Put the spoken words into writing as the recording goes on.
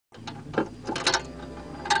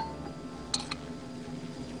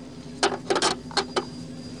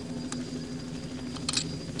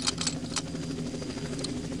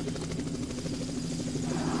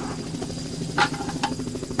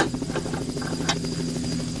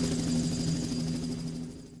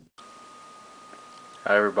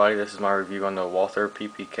Hi everybody, this is my review on the Walther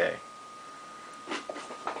PPK.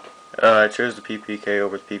 I chose the PPK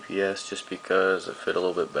over the PPS just because it fit a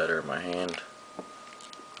little bit better in my hand.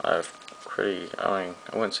 I have I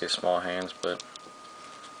wouldn't say small hands, but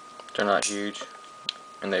they're not huge,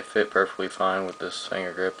 and they fit perfectly fine with this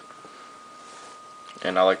finger grip.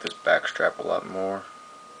 And I like this back strap a lot more.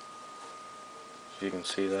 If you can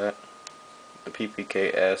see that. The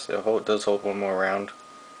PPK-S, it does hold one more round,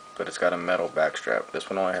 but it's got a metal back strap. This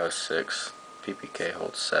one only has 6. PPK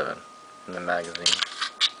holds 7 in the magazine.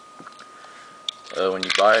 When you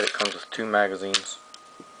buy it, it comes with 2 magazines.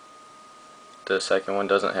 The second one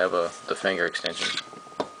doesn't have the finger extension,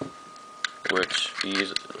 which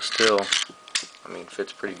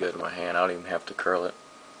fits pretty good in my hand. I don't even have to curl it,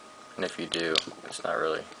 and if you do, it's not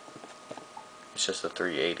really. It's just a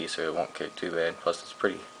 380, so it won't kick too bad. Plus, it's a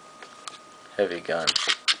pretty heavy gun,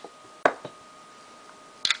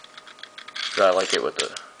 so I like it with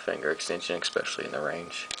the finger extension, especially in the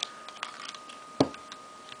range.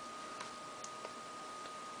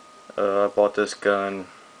 I bought this gun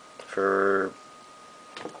for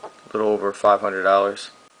a little over $500.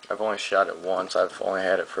 I've only shot it once. I've only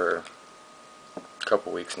had it for a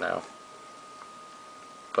couple weeks now,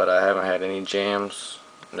 but I haven't had any jams,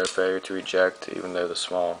 no failure to eject, even though the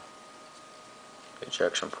small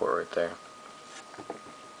ejection port right there.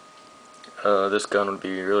 This gun would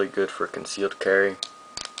be really good for concealed carry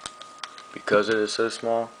because it is so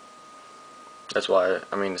small. That's why,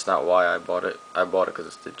 it's not why I bought it. I bought it because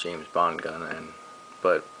it's the James Bond gun,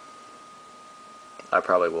 but I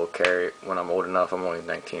probably will carry it when I'm old enough. I'm only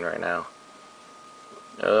 19 right now.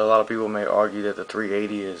 A lot of people may argue that the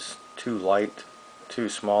 380 is too light, too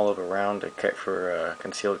small of a round for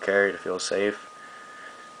concealed carry to feel safe.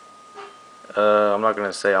 I'm not going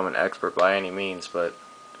to say I'm an expert by any means, but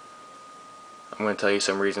I'm going to tell you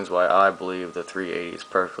some reasons why I believe the 380 is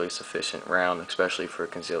perfectly sufficient round, especially for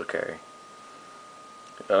concealed carry.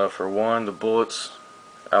 For one, the bullets,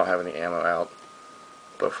 I don't have any ammo out,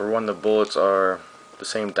 but for one, the bullets are the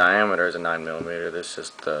same diameter as a 9mm. This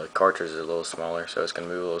just the cartridge is a little smaller, so it's going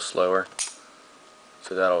to move a little slower.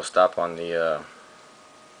 So that'll stop on the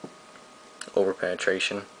over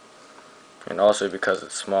penetration. And also because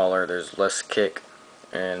it's smaller, there's less kick,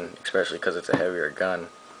 and especially because it's a heavier gun,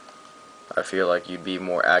 I feel like you'd be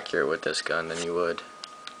more accurate with this gun than you would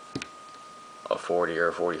a 40 or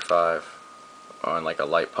a 45 on like a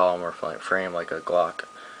light polymer frame like a Glock.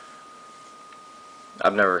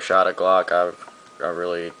 I've never shot a Glock. I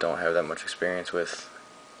really don't have that much experience with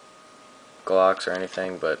Glocks or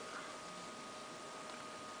anything, but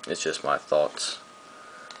it's just my thoughts.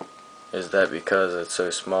 Is that because it's so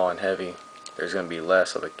small and heavy, there's going to be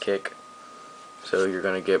less of a kick, so you're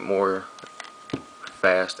going to get more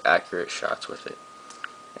fast, accurate shots with it.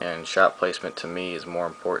 And shot placement to me is more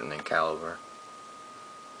important than caliber,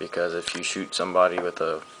 because if you shoot somebody with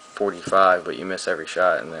a 45 but you miss every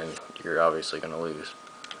shot, and then you're obviously going to lose.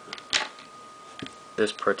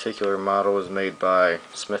 This particular model was made by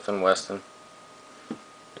Smith & Wesson,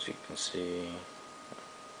 as you can see.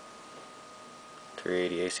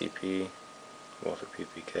 380 ACP, Walther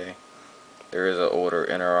PPK. There is an older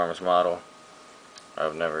inner arms model.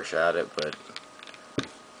 I've never shot it, but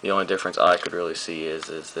the only difference I could really see is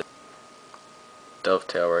that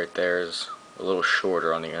dovetail right there is a little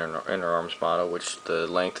shorter on the inner arms model, which the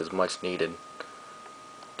length is much needed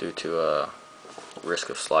due to a risk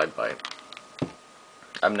of slide bite.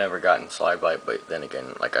 I've never gotten slide bite, but then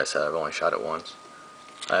again, like I said, I've only shot it once.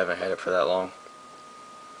 I haven't had it for that long.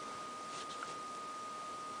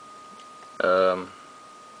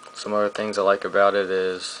 Some other things I like about it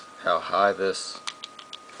is how high this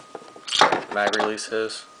mag release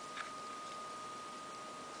is.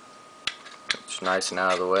 It's nice and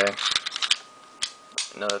out of the way.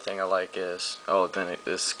 Another thing I like is,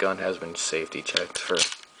 this gun has been safety checked for,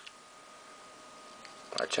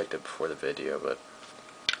 I checked it before the video, but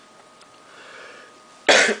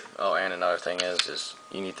oh, and another thing is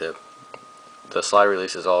you need the slide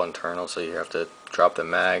release is all internal, so you have to drop the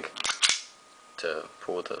mag to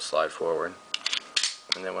pull the slide forward.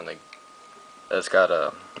 And then it's got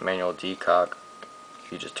a manual decock.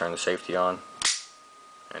 You just turn the safety on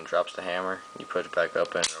and drops the hammer. You put it back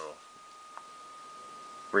up and it'll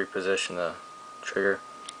reposition the trigger,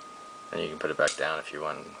 and you can put it back down if you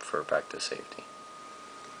want for back to safety.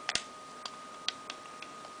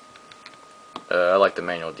 I like the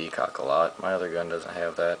manual decock a lot. My other gun doesn't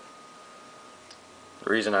have that. The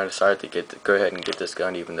reason I decided to go ahead and get this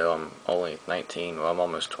gun, even though I'm only 19, well, I'm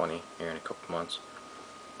almost 20 here in a couple months,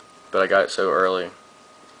 but I got it so early.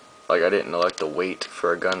 like I didn't elect to wait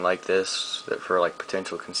for a gun like this for like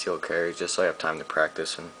potential concealed carry, just so I have time to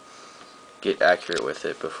practice and get accurate with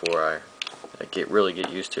it before I really get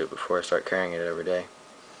used to it before I start carrying it every day.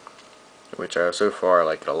 Which so far I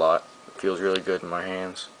like it a lot. It feels really good in my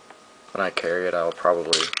hands. When I carry it, I will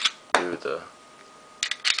probably do the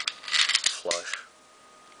flush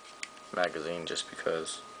magazine just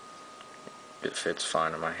because it fits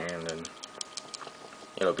fine in my hand and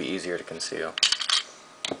it'll be easier to conceal.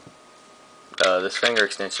 This finger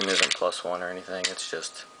extension isn't +1 or anything, it's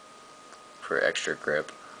just for extra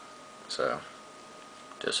grip, so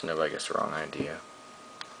just so nobody gets the wrong idea.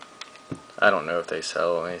 I don't know if they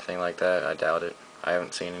sell anything like that, I doubt it. I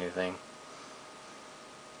haven't seen anything.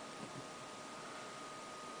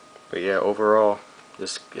 But yeah, overall,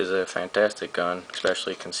 this is a fantastic gun,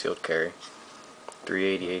 especially concealed carry.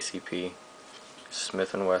 380 ACP,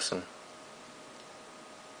 Smith & Wesson,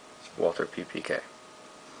 Walther PPK.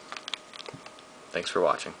 Thanks for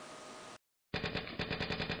watching.